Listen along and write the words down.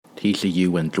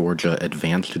TCU and Georgia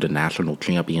advanced to the national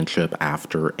championship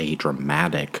after a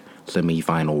dramatic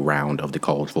semifinal round of the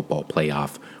college football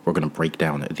playoff. We're going to break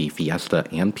down the Fiesta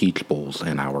and Peach Bowls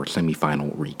in our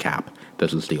semifinal recap.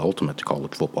 This is the Ultimate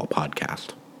College Football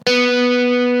Podcast.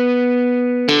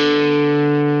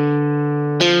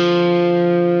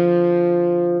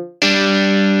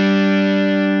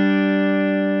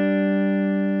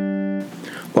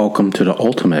 Welcome to the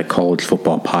Ultimate College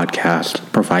Football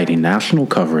Podcast, providing national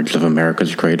coverage of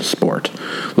America's greatest sport.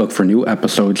 Look for new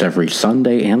episodes every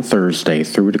Sunday and Thursday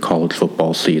through the college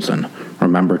football season.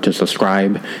 Remember to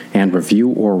subscribe and review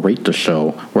or rate the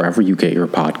show wherever you get your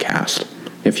podcast.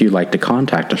 If you'd like to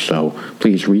contact the show,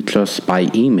 please reach us by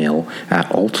email at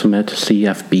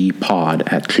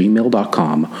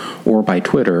ultimatecfbpod@gmail.com or by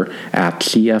Twitter at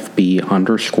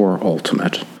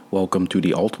CFB_ultimate. Welcome to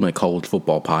the Ultimate College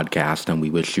Football Podcast, and we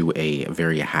wish you a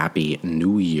very happy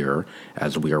new year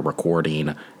as we are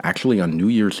recording actually on New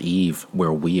Year's Eve,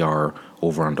 where we are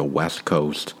over on the West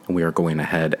Coast. We are going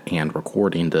ahead and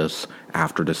recording this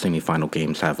after the semifinal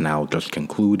games have now just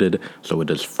concluded, so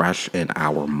it is fresh in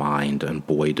our mind, and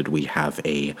boy did we have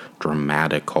a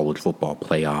dramatic college football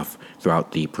playoff.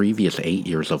 Throughout the previous 8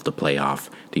 years of the playoff,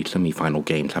 the semifinal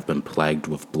games have been plagued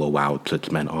with blowouts. It's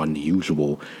been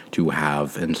unusual to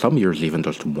have, in some years, even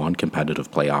just one competitive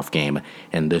playoff game,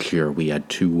 and this year we had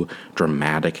two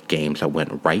dramatic games that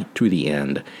went right to the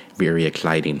end. Very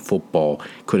exciting football.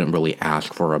 Couldn't really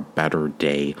ask for a better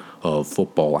day of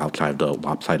football outside the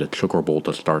lopsided Sugar Bowl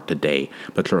to start the day,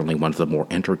 but certainly one of the more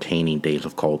entertaining days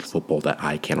of college football that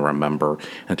I can remember,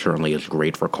 and certainly is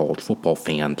great for college football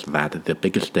fans that the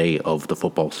biggest day of the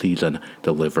football season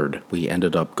delivered. We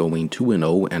ended up going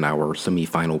 2-0 in our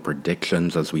semifinal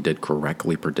predictions, as we did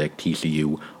correctly predict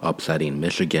TCU upsetting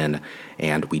Michigan,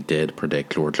 and we did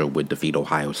predict Georgia would defeat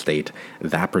Ohio State.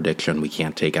 That prediction we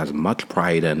can't take as much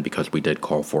pride in because we did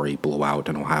call for a blowout,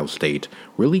 and Ohio State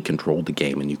really controlled the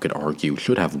game, and you could argue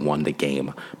should have won the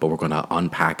game, but we're going to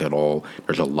unpack it all.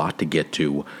 There's a lot to get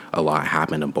to. A lot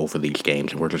happened in both of these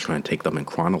games, and we're just going to take them in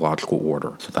chronological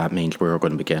order. So that means we're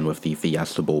going to begin with the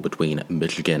Fiesta Bowl between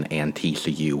Michigan and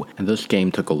TCU, and this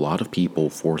game took a lot of people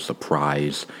for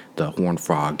surprise. The Horned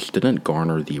Frogs didn't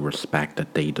garner the respect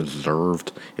that they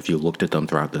deserved. If you looked at them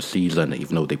throughout the season,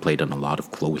 even though they played in a lot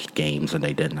of close games and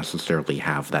they didn't necessarily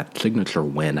have that signature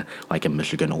win like in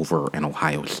Michigan over in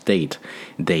Ohio State,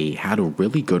 they had a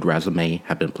really good resume,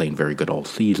 have been playing very good all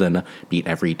season, beat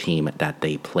every team that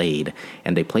they played,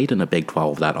 and they played in a Big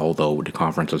 12 that, although the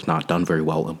conference has not done very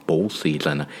well in bowl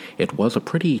season, it was a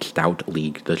pretty stout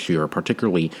league this year,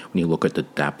 particularly when you look at the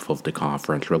depth of the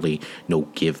conference. Really no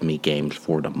give-me games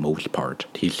for the most part.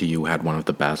 TCU had one of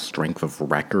the best strength of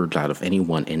records out of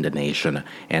anyone in the nation,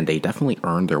 and they definitely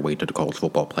earned their way to the college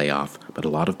football playoff, but a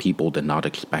lot of people did not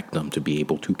expect them to be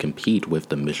able to compete with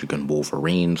the Michigan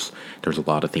Wolverines. There's a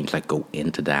lot of things that go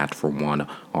into that. For one,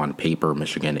 on paper,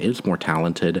 Michigan is more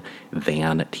talented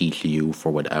than TCU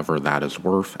for whatever that is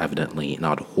worth. Evidently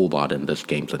not a whole lot in this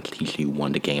game since TCU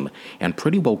won the game and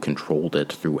pretty well controlled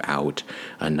it throughout.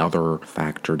 Another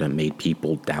factor that made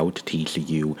people doubt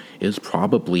TCU is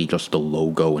probably just the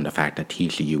logo and the fact that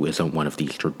TCU isn't one of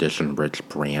these tradition-rich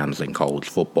brands in college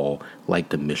football like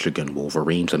the Michigan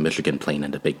Wolverines, and Michigan playing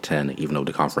in the Big Ten, even though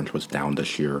the conference was down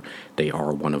this year. They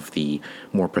are one of the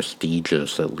more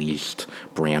prestigious, at least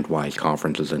brand-wise,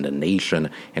 conferences in the nation,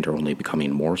 and are only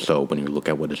becoming more so when you look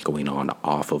at what is going on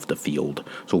off of the field.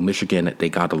 So Michigan, they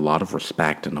got a lot of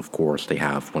respect, and of course they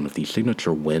have one of the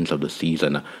signature wins of the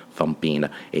season, thumping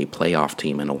a playoff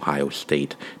team in Ohio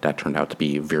State that turned out to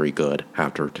be very good.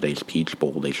 After today's Peach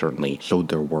Bowl, they certainly showed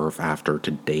their worth after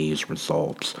today's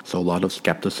results. So a lot of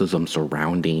skepticism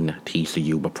surrounding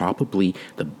TCU, but probably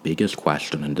the biggest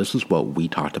question, and this is what we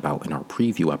talked about in our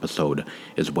preview episode,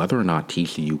 is whether or not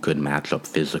TCU could match up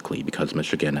physically, because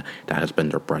Michigan, that has been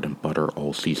their bread and butter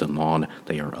all season long.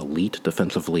 They are elite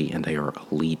defensively, and they are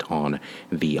elite on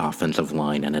the offensive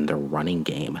line and in their running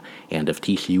game. And if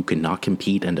TCU could not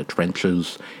compete in the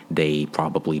trenches, they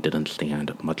probably didn't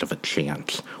stand much of a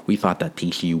chance. We thought that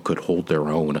TCU could hold their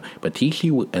own, but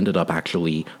TCU ended up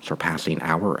actually surpassing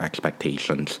our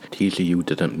expectations. TCU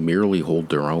didn't merely hold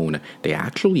their own, they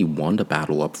actually won the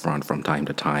battle up front from time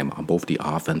to time on both the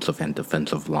offensive and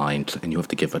defensive lines, and you have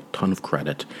to give a ton of credit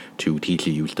credit to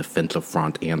TCU's defensive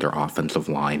front and their offensive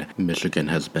line. Michigan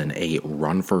has been a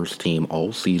run-first team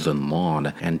all season long,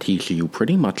 and TCU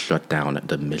pretty much shut down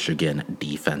the Michigan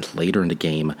defense. Later in the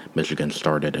game, Michigan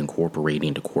started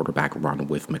incorporating the quarterback run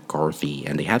with McCarthy,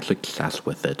 and they had success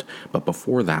with it. But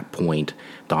before that point,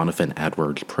 Donovan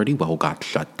Edwards pretty well got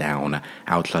shut down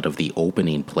outside of the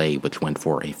opening play, which went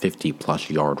for a 50-plus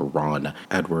yard run.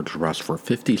 Edwards rushed for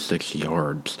 56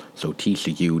 yards, so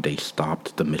TCU, they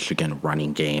stopped the Michigan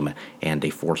running game, and they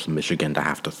forced Michigan to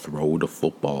have to throw the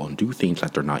football and do things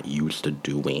that they're not used to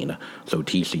doing. So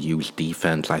TCU's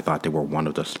defense, I thought they were one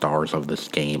of the stars of this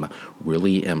game.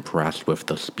 Really impressed with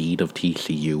the speed of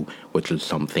TCU, which is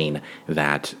something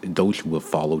that those who have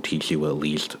followed TCU at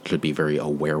least should be very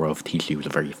aware of. TCU is a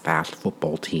very fast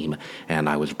football team, and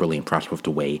I was really impressed with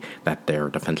the way that their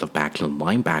defensive backs and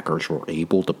linebackers were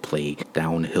able to play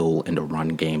downhill in the run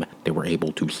game. They were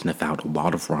able to sniff out a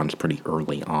lot of runs pretty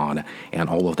early on, and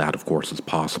all of that, of course, is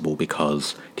possible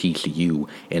because TCU,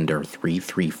 in their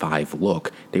 3-3-5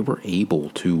 look, they were able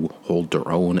to hold their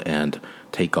own and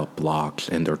take up blocks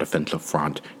in their defensive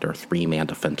front. Their three-man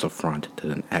defensive front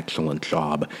did an excellent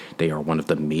job. They are one of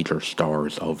the major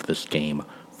stars of this game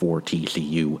for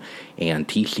TCU, and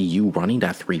TCU running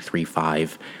that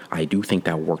 3-3-5, I do think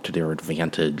that worked to their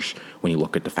advantage when you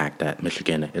look at the fact that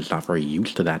Michigan is not very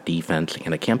used to that defense,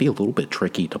 and it can be a little bit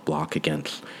tricky to block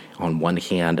against. On one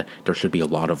hand, there should be a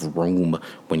lot of room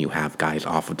when you have guys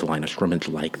off of the line of scrimmage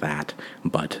like that,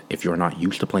 but if you're not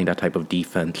used to playing that type of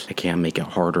defense, it can make it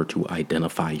harder to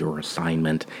identify your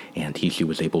assignment, and TCU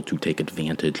was able to take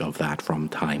advantage of that from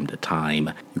time to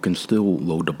time. You can still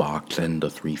load the box in the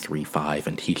 3-3-5,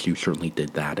 and TCU certainly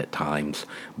did that at times,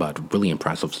 but really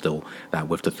impressive still that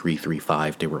with the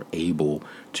 3-3-5, they were able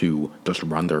to just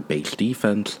run their base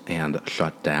defense and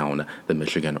shut down the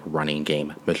Michigan running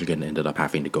game. Michigan ended up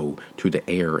having to go to the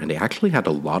air, and they actually had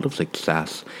a lot of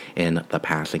success in the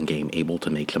passing game, able to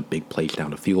make some big plays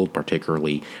down the field,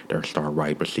 particularly their star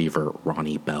wide receiver,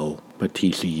 Ronnie Bell. But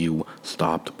TCU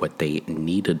stopped what they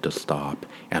needed to stop,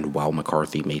 and while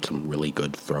McCarthy made some really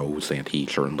good throws, and he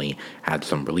certainly had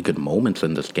some really good moments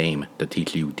in this game, the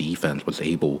TCU defense was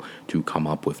able to come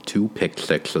up with 2 pick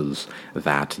sixes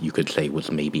that you could say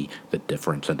was maybe the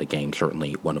difference in the game,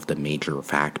 certainly one of the major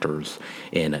factors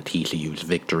in TCU's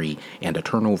victory, and the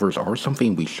turnovers are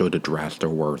something we should address. There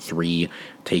were 3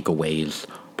 takeaways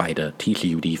by the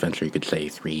TCU defense, or you could say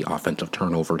 3 offensive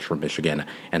turnovers for Michigan,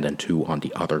 and then 2 on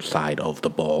the other side of the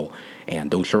ball.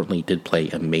 And those certainly did play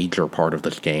a major part of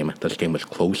this game. This game was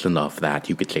close enough that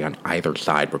you could say on either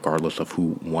side, regardless of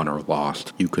who won or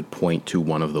lost, you could point to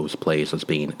one of those plays as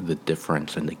being the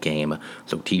difference in the game.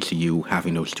 So TCU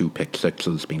having those 2 pick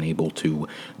sixes, being able to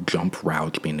jump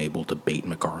routes, being able to bait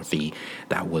McCarthy,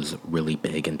 that was really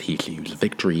big in TCU's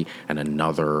victory, and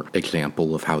another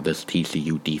example of how this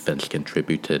TCU defense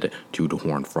contributed to the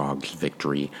Horned Frogs'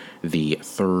 victory. The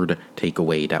third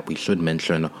takeaway that we should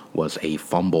mention was a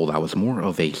fumble that was more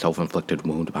of a self-inflicted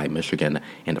wound by Michigan.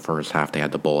 In the first half, they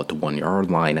had the ball at the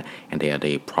 1-yard line, and they had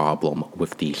a problem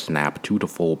with the snap to the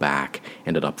fullback,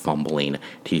 ended up fumbling.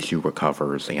 TCU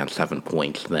recovers, and 7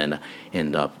 points then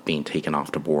end up being taken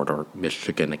off the board, or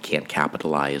Michigan can't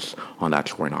capitalize on that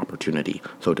scoring opportunity.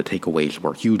 So the takeaways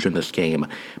were huge in this game.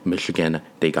 Michigan,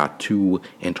 they got 2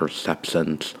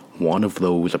 interceptions. One of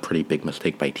those, a pretty big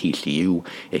mistake by TCU.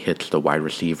 It hits the wide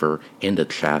receiver in the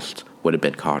chest. Would have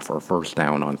been caught for a first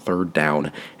down on 3rd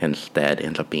down. Instead,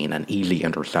 ends up being an easy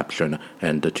interception.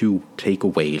 And the 2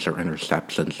 takeaways or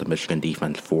interceptions the Michigan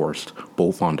defense forced,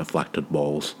 both on deflected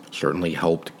balls, certainly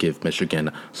helped give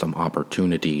Michigan some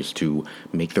opportunities to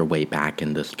make their way back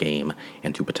in this game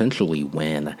and to potentially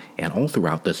win. And all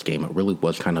throughout this game, it really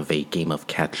was kind of a game of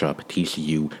catch-up.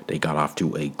 TCU, they got off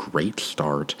to a great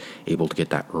start, able to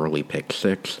get that early pick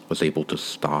 6, was able to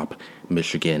stop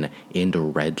Michigan in the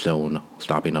red zone,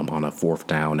 stopping them on a 4th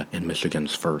down in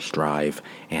Michigan's first drive,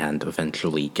 and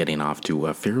eventually getting off to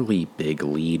a fairly big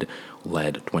lead,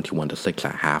 led 21-6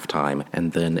 at halftime.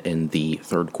 And then in the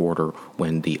 3rd quarter,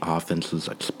 when the offenses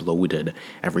exploded,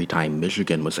 every time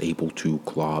Michigan was able to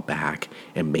claw back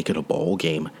and make it a ball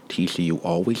game, TCU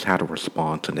always had a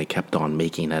response, and they kept on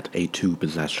making it a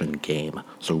 2-possession game.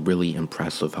 So really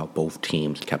impressive how both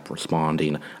teams kept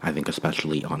responding. I think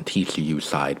especially on TCU's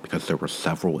side, because there were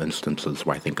several instances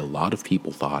where I think a lot of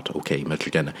people thought, okay,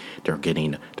 Michigan, they're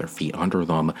getting their feet under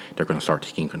them. They're going to start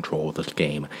taking control of this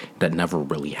game. That never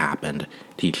really happened.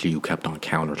 TCU kept on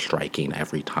counter-striking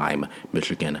every time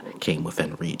Michigan came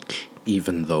within reach.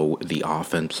 Even though the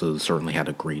offenses certainly had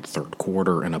a great third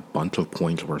quarter and a bunch of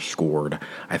points were scored,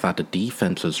 I thought the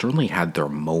defenses certainly had their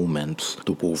moments.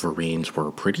 The Wolverines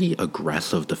were pretty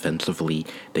aggressive defensively.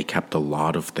 They kept a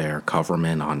lot of their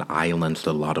covermen on islands,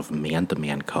 a lot of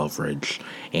man-to-man coverage,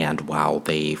 and while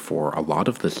they, for a lot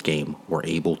of this game, were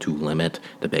able to limit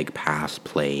the big pass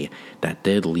play, that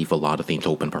did leave a lot of things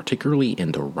open, particularly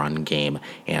in the run game,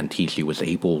 and TCU was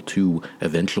able to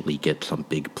eventually get some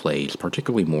big plays,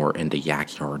 particularly more in the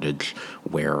yak yardage,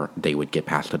 where they would get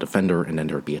past the defender and then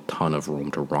there would be a ton of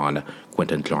room to run.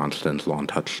 Quentin Johnston's long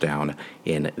touchdown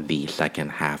in the second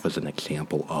half is an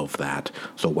example of that.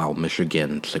 So while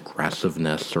Michigan's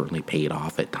aggressiveness certainly paid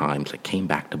off at times, it came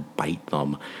back to bite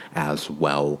them as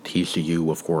well. TCU,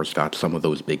 of course, got some of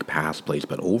those big pass plays,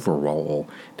 but overall,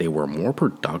 they were more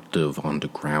productive on the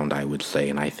ground, I would say,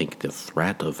 and I think the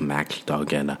threat of Max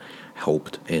Duggan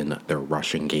helped in their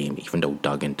rushing game, even though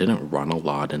Duggan didn't run a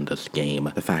lot in this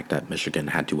game. The fact that Michigan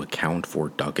had to account for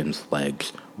Duggan's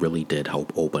legs really did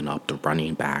help open up the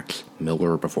running backs.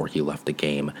 Miller, before he left the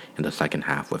game in the second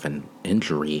half with an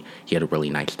injury, he had a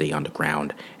really nice day on the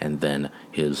ground, and then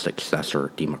his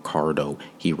successor, DeMarcado,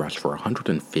 he rushed for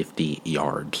 150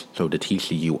 yards. So the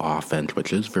TCU offense,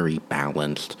 which is very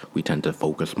balanced, we tend to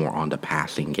focus more on the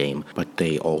passing game, but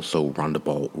they also run the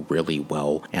ball really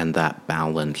well, and that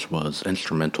balance was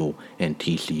instrumental in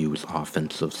TCU's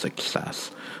offensive success.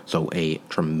 So a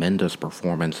tremendous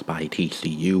performance by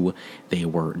TCU. They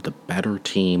were the better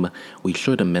team. We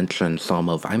should mention some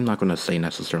of, I'm not going to say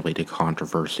necessarily the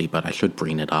controversy, but I should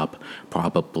bring it up.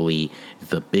 Probably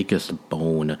the biggest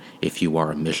bone, if you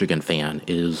are a Michigan fan,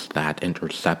 is that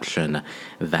interception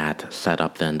that set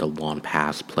up then the long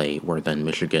pass play where then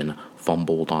Michigan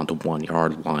fumbled on the 1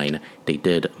 yard line. They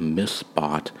did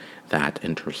misspot that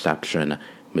interception.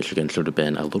 Michigan should have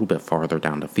been a little bit farther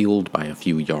down the field by a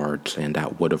few yards, and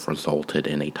that would have resulted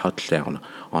in a touchdown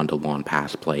on the long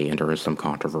pass play. And there is some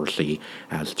controversy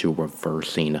as to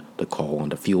reversing the call on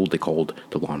the field. They called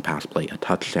the long pass play a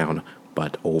touchdown,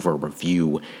 but over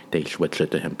review, they switched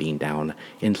it to him being down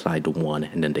inside the one,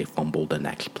 and then they fumbled the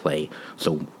next play.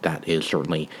 So that is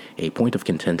certainly a point of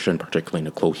contention, particularly in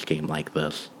a close game like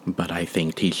this. But I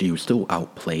think TCU still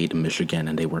outplayed Michigan,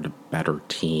 and they were the better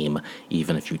team,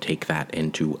 even if you take that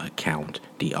into account.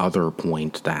 The other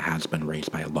point that has been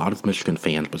raised by a lot of Michigan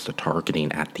fans was the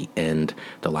targeting at the end,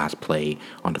 the last play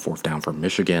on the fourth down for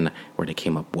Michigan, where they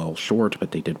came up well short, but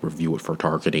they did review it for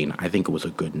targeting. I think it was a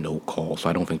good no call,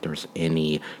 so I don't think there's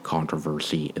any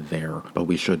controversy there. But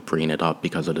we should bring it up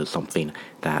because it is something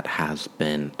that has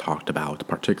been talked about,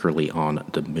 particularly on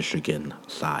the Michigan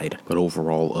side. But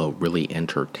overall, a really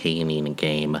entertaining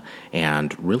game,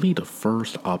 and really the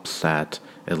first upset,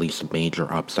 at least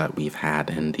major upset we've had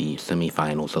in the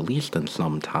semifinals, at least in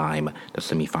some time. The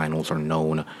semifinals are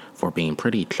known for being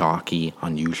pretty chalky,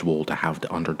 unusual to have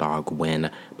the underdog win,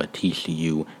 but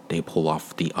TCU, they pull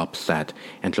off the upset,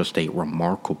 and just a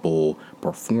remarkable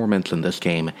performance in this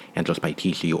game, and just by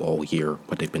TCU all year,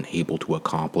 what they've been able to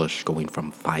accomplish, going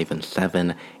from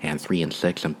 5-7 and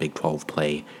 3-6 in Big 12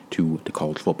 play to the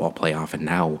college football playoff, and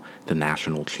now the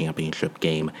national championship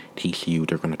game. TCU,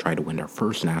 they're going to try to win their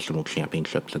first national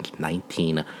championship since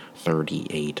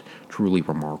 1938. Truly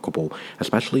remarkable,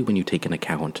 especially when you take into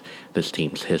account this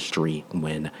team's history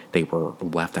when they were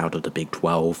left out of the Big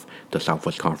 12, the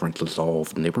Southwest Conference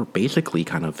dissolved, and they were basically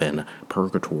kind of in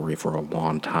purgatory for a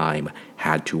long time,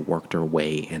 had to work their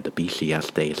way into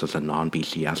BCS days as a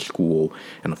non-BCS school,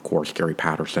 and of course Gary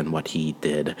Patterson, what he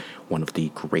did, one of the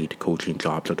great coaching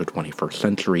jobs of the 21st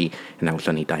century, and now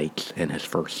Sonny Dykes in his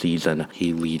first season,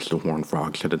 he leads the Horned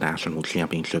Frogs to the national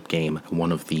championship game,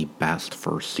 one of the best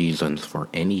first seasons for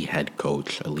any head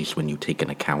coach, at least when you take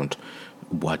into account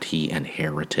what he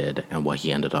inherited and what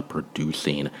he ended up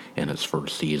producing in his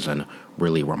first season.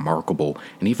 Really remarkable,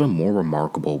 and even more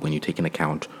remarkable when you take into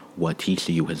account what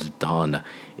TCU has done.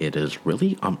 It is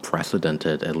really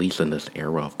unprecedented, at least in this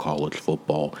era of college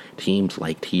football. Teams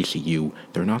like TCU,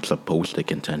 they're not supposed to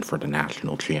contend for the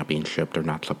national championship. They're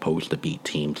not supposed to beat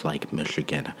teams like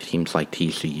Michigan. Teams like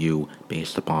TCU,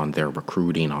 based upon their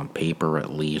recruiting on paper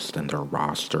at least and their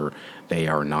roster, they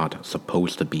are not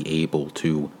supposed to be able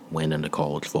to win in the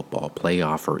college football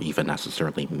playoff or even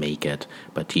necessarily make it.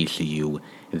 But TCU,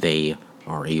 they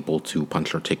are able to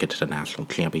punch their ticket to the national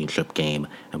championship game,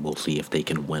 and we'll see if they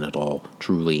can win it all.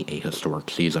 Truly a historic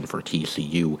season for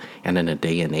TCU, and in a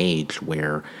day and age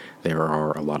where there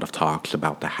are a lot of talks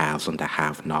about the haves and the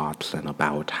have-nots, and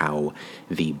about how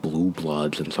the blue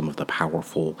bloods and some of the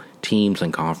powerful teams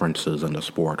and conferences in the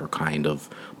sport are kind of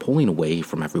pulling away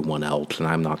from everyone else. And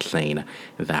I'm not saying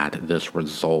that this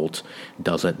result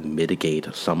doesn't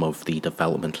mitigate some of the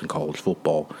developments in college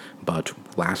football, but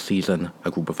last season,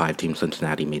 a group of 5 team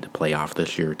Cincinnati made the playoff.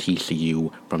 This year,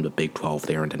 TCU from the Big 12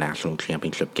 there in the national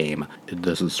championship game.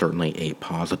 This is certainly a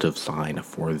positive sign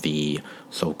for the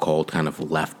so-called kind of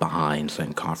left behinds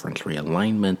and conference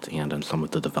realignment and in some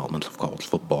of the developments of college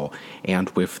football. And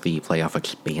with the playoff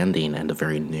expanding in the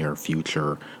very near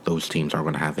future, those teams are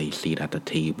going to have a seat at the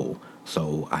table.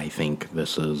 So I think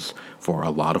this is, for a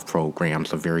lot of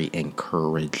programs, a very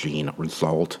encouraging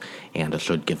result, and it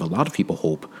should give a lot of people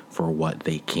hope for what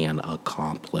they can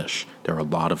accomplish. There are a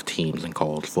lot of teams in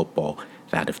college football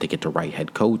that if they get the right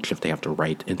head coach, if they have the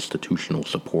right institutional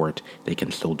support, they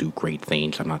can still do great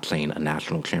things. I'm not saying a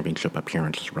national championship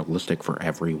appearance is realistic for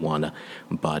everyone,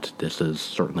 but this is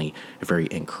certainly a very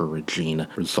encouraging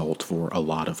result for a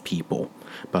lot of people.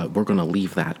 But we're going to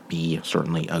leave that be.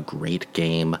 Certainly a great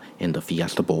game in the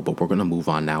Fiesta Bowl, but we're going to move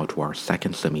on now to our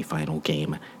second semifinal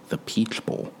game, the Peach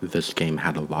Bowl. This game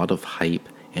had a lot of hype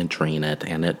entering it,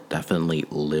 and it definitely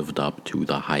lived up to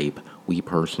the hype. We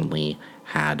personally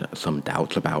had some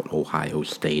doubts about Ohio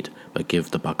State, but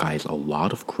give the Buckeyes a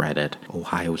lot of credit.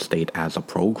 Ohio State as a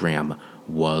program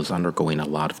was undergoing a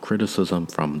lot of criticism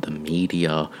from the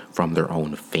media, from their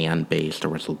own fan base. There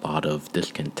was a lot of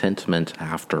discontentment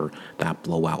after that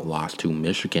blowout loss to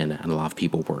Michigan, and a lot of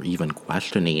people were even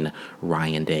questioning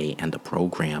Ryan Day and the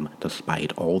program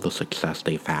despite all the success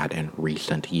they've had in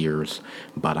recent years.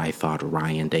 But I thought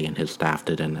Ryan Day and his staff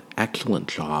did an excellent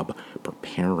job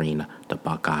preparing the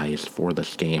Buckeyes for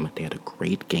this game. They had a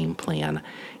great game plan,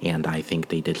 and I think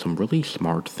they did some really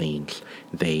smart things.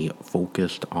 They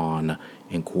focused on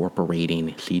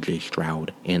incorporating C.J.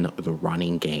 Stroud in the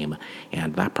running game,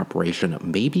 and that preparation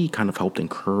maybe kind of helped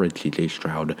encourage C.J.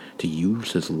 Stroud to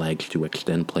use his legs to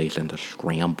extend plays and to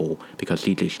scramble, because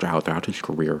C.J. Stroud throughout his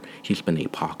career, he's been a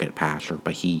pocket passer,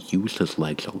 but he used his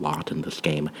legs a lot in this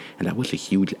game, and that was a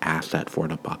huge asset for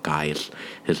the Buckeyes.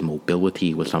 His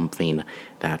mobility was something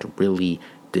that really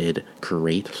did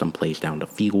create some plays down the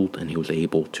field, and he was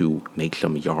able to make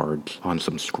some yards on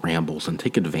some scrambles and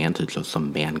take advantage of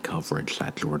some man coverage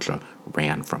that Georgia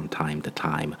ran from time to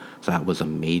time. So that was a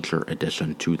major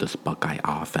addition to this Buckeye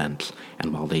offense,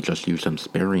 and while they just used him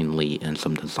sparingly in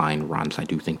some design runs, I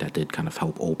do think that did kind of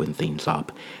help open things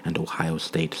up, and Ohio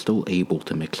State still able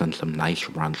to mix in some nice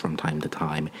runs from time to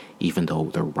time, even though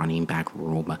their running back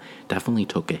room definitely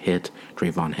took a hit.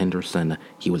 Trayvon Henderson,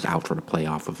 he was out for the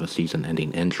playoff of a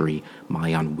season-ending injury.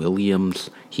 Mayan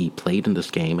Williams, he played in this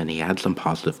game and he had some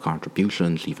positive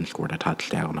contributions, even scored a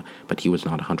touchdown, but he was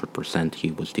not 100%.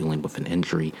 He was dealing with an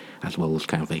injury as well as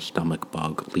kind of a stomach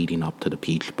bug leading up to the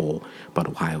Peach Bowl. But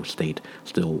Ohio State,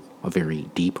 still a very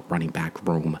deep running back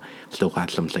room, still had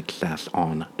some success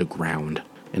on the ground.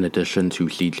 In addition to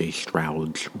C.J.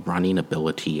 Stroud's running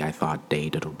ability, I thought they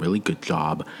did a really good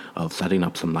job of setting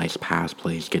up some nice pass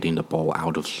plays, getting the ball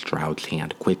out of Stroud's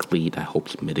hand quickly. That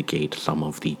helps mitigate some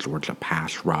of the Georgia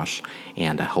pass rush,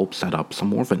 and helps set up some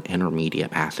more of an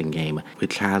intermediate passing game,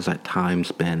 which has at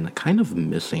times been kind of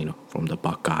missing from the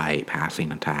Buckeye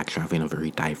passing attacks. Having a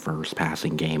very diverse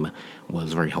passing game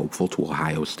was very helpful to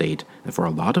Ohio State, and for a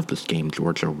lot of this game,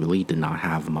 Georgia really did not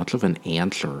have much of an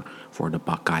answer for the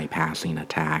Buckeye passing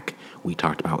attack. We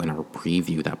talked about in our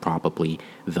preview that probably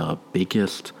the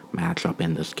biggest matchup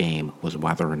in this game was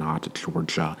whether or not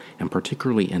Georgia, and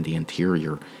particularly in the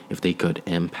interior, if they could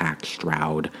impact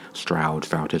Stroud. Stroud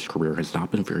throughout his career has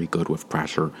not been very good with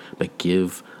pressure, but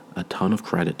give a ton of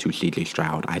credit to C.J.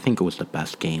 Stroud. I think it was the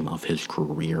best game of his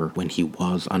career. When he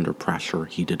was under pressure,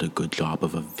 he did a good job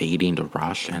of evading the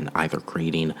rush and either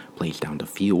creating plays down the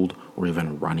field or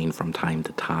even running from time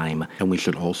to time. And we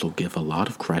should also give a lot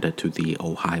of credit to the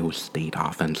Ohio State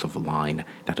offensive line.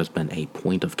 That has been a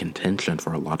point of contention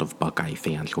for a lot of Buckeye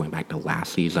fans going back to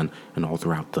last season and all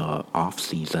throughout the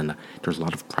offseason. There's a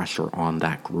lot of pressure on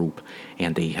that group,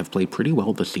 and they have played pretty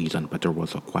well this season, but there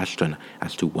was a question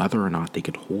as to whether or not they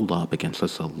could hold up against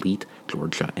this elite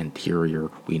Georgia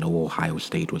interior. We know Ohio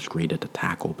State was great at the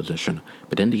tackle position,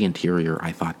 but in the interior,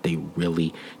 I thought they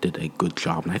really did a good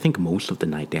job, and I think most of the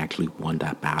night they actually won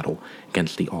that battle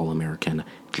against the All-American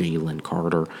Jalen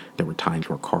Carter. There were times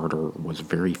where Carter was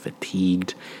very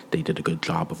fatigued. They did a good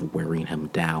job of wearing him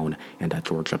down, and that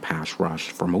Georgia pass rush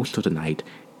for most of the night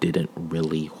didn't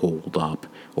really hold up.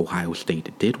 Ohio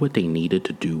State did what they needed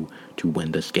to do to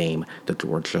win this game. The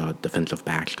Georgia defensive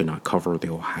backs could not cover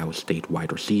the Ohio State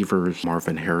wide receivers.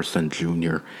 Marvin Harrison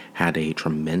Jr. had a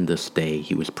tremendous day.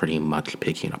 He was pretty much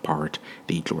picking apart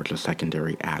the Georgia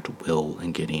secondary at will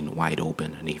and getting wide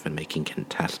open and even making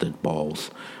contested balls.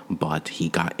 But he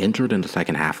got injured in the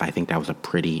second half. I think that was a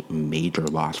pretty major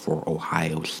loss for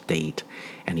Ohio State.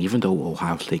 And even though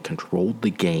Ohio State controlled the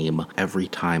game, every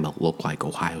time it looked like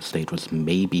Ohio State was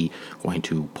maybe going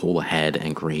to pull ahead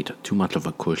and create too much of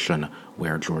a cushion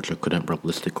where Georgia couldn't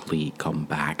realistically come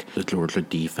back, the Georgia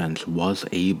defense was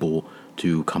able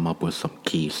to come up with some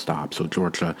key stops. So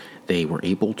Georgia, they were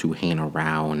able to hang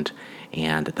around,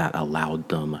 and that allowed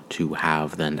them to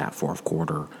have then that fourth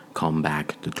quarter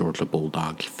comeback. The Georgia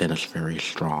Bulldogs finished very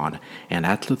strong. And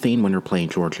that's the thing when you're playing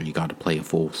Georgia, you got to play a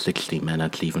full 60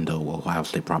 minutes, even though Ohio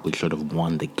State probably should have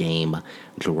won the game.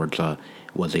 Georgia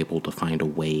was able to find a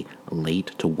way late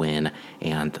to win,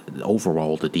 and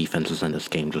overall the defenses in this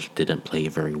game just didn't play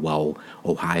very well.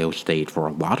 Ohio State, for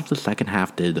a lot of the second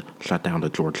half, did shut down the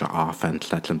Georgia offense.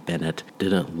 Stetson Bennett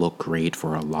didn't look great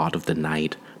for a lot of the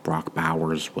night. Brock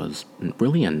Bowers was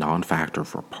really a non-factor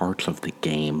for parts of the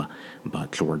game,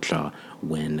 but Georgia,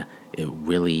 when it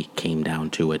really came down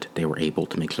to it, they were able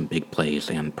to make some big plays,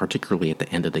 and particularly at the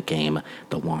end of the game,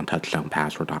 the long touchdown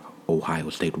pass where the Ohio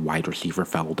State wide receiver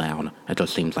fell down. It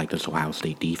just seems like this Ohio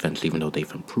State defense, even though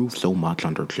they've improved so much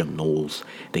under Jim Knowles,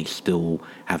 they still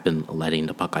have been letting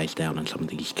the Buckeyes down in some of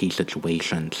these key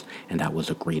situations, and that was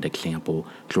a great example.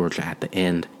 Georgia at the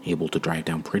end, able to drive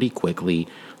down pretty quickly,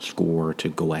 score to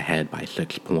go ahead by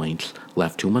 6 points,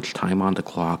 left too much time on the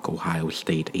clock. Ohio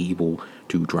State able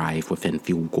to drive within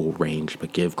field goal range,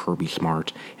 but give Kirby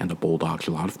Smart and the Bulldogs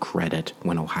a lot of credit.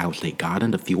 When Ohio State got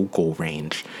into field goal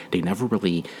range, they never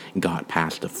really got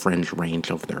past the fringe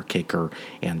range of their kicker,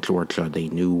 and Georgia, they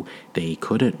knew they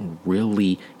couldn't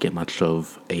really get much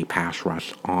of a pass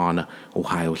rush on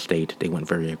Ohio State. They went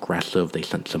very aggressive, they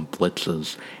sent some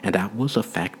blitzes, and that was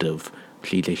effective.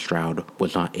 C.J. Stroud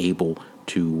was not able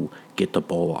to get the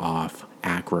ball off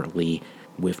accurately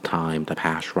with time. The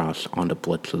pass rush on the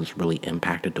blitzes really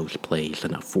impacted those plays,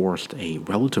 and it forced a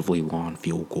relatively long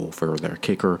field goal for their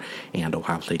kicker, and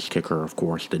Ohio State's kicker, of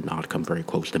course, did not come very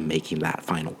close to making that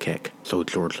final kick. So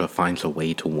Georgia finds a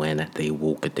way to win. They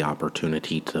will get the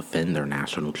opportunity to defend their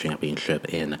national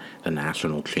championship in the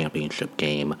national championship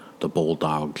game. The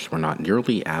Bulldogs were not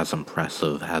nearly as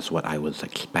impressive as what I was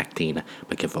expecting,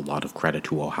 but give a lot of credit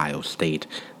to Ohio State.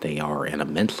 They are an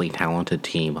immensely talented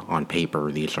team on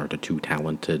paper. These are the two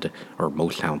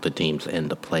most talented teams in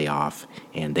the playoff,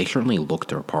 and they certainly looked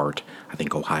their part. I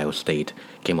think Ohio State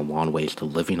came a long ways to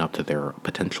living up to their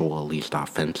potential, at least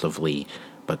offensively,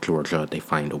 but Georgia, they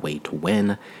find a way to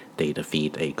win. They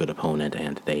defeat a good opponent,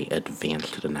 and they advance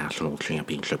to the national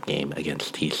championship game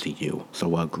against TCU.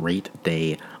 So a great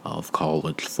day of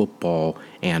college football,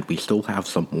 and we still have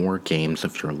some more games.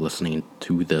 If you're listening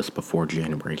to this before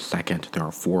January 2nd, there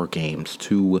are 4 games,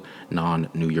 2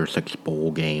 non-New Year's Six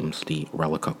Bowl games, the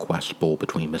Relica Quest Bowl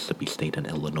between Mississippi State and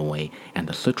Illinois, and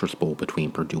the Citrus Bowl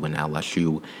between Purdue and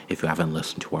LSU. If you haven't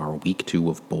listened to our Week 2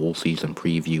 of bowl season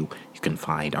preview, you can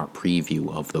find our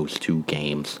preview of those 2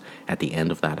 games at the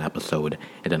end of that episode.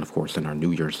 And then, of course, in our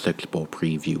New Year's Six Bowl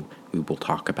preview, we will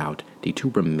talk about the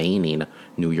 2 remaining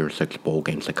New Year's Six Bowl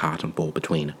games, the Cotton Bowl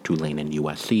between Tulane and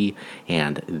USC,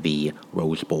 and the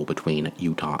Rose Bowl between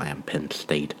Utah and Penn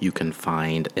State. You can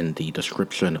find in the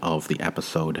description of the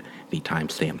episode the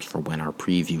timestamps for when our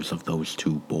previews of those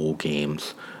 2 bowl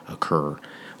games occur.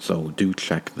 So do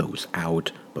check those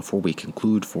out. Before we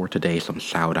conclude for today, some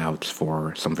shout-outs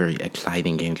for some very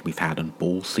exciting games we've had in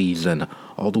bowl season.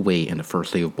 All the way in the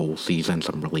first day of bowl season,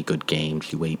 some really good games.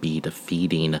 UAB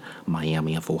defeating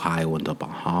Miami of Ohio in the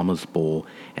Bahamas Bowl,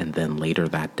 and then later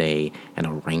that day, in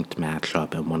a ranked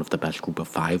matchup in one of the best group of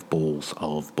 5 bowls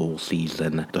of bowl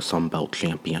season, the Sun Belt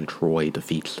champion Troy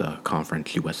defeats the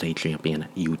Conference USA champion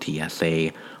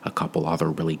UTSA. A couple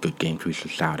other really good games we should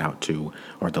shout out to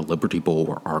are the Liberty Bowl,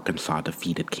 where Arkansas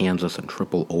defeated Kansas in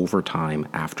triple overtime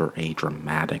after a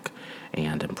dramatic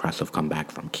and impressive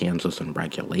comeback from Kansas in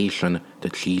regulation. The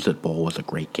Cheez-It Bowl was a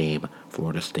great game.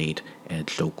 Florida State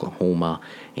edged Oklahoma,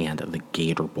 and the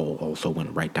Gator Bowl also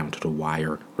went right down to the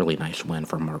wire. Really nice win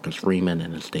for Marcus Freeman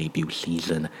in his debut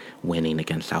season, winning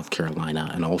against South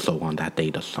Carolina. And also on that day,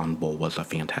 the Sun Bowl was a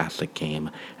fantastic game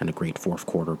and a great fourth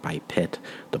quarter by Pitt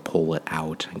to pull it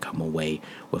out and come away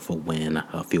with a win,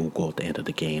 a field goal at the end of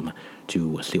the game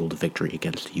to seal the victory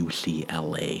against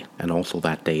UCLA. And also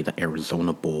that day, the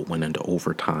Arizona Bowl went into into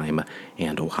overtime,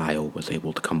 and Ohio was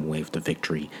able to come away with the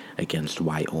victory against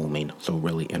Wyoming. So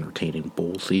really entertaining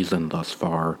bowl season thus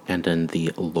far. And in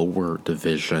the lower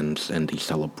divisions in the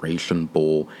Celebration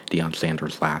Bowl, Deion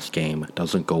Sanders' last game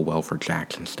doesn't go well for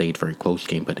Jackson State. Very close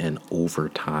game, but in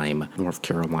overtime, North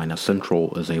Carolina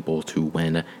Central is able to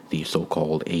win the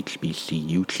so-called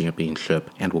HBCU championship.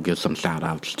 And we'll give some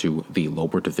shout-outs to the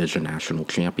lower division national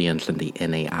champions in the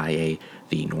NAIA.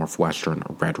 The Northwestern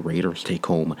Red Raiders take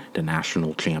home the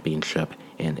national championship.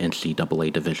 In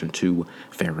NCAA Division II,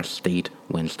 Ferris State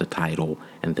wins the title.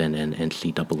 And then in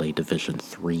NCAA Division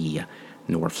III,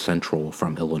 North Central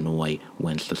from Illinois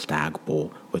wins the Stag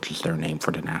Bowl, which is their name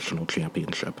for the national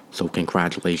championship. So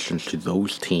congratulations to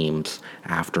those teams.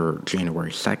 After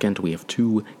January 2nd, we have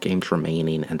 2 games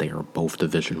remaining, and they are both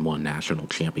Division I national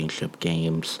championship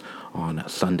games. On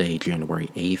Sunday, January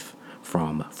 8th,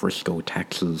 from Frisco,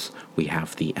 Texas, we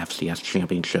have the FCS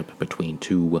championship between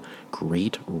 2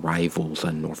 great rivals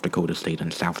in North Dakota State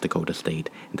and South Dakota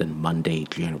State. And then Monday,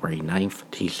 January 9th,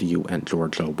 TCU and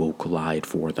Georgia will collide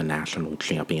for the national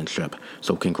championship.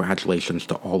 So congratulations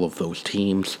to all of those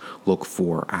teams. Look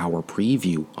for our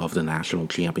preview of the national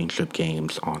championship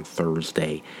games on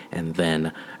Thursday. And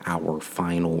then our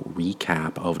final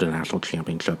recap of the national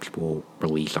championships will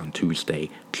release on Tuesday,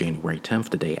 January 10th,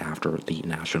 the day after the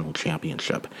national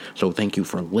championship. So thank you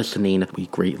for listening. We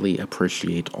greatly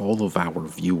appreciate all of our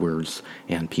viewers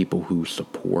and people who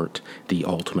support the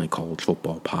Ultimate College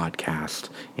Football Podcast,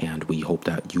 and we hope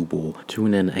that you will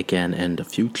tune in again in the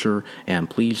future. And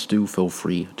please do feel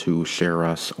free to share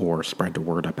us or spread the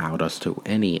word about us to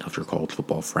any of your college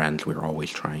football friends. We're always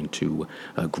trying to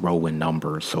grow in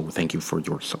numbers, so thank you for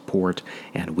your support,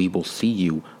 and we will see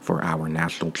you for our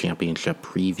national championship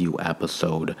preview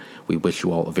episode. We wish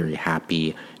you all a very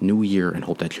happy New Year and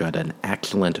hope that you had an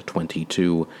excellent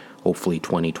 22. Hopefully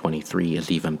 2023 is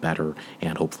even better,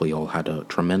 and hopefully you all had a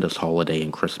tremendous holiday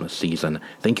and Christmas season.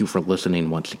 Thank you for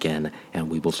listening once again, and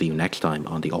we will see you next time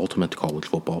on the Ultimate College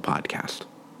Football Podcast.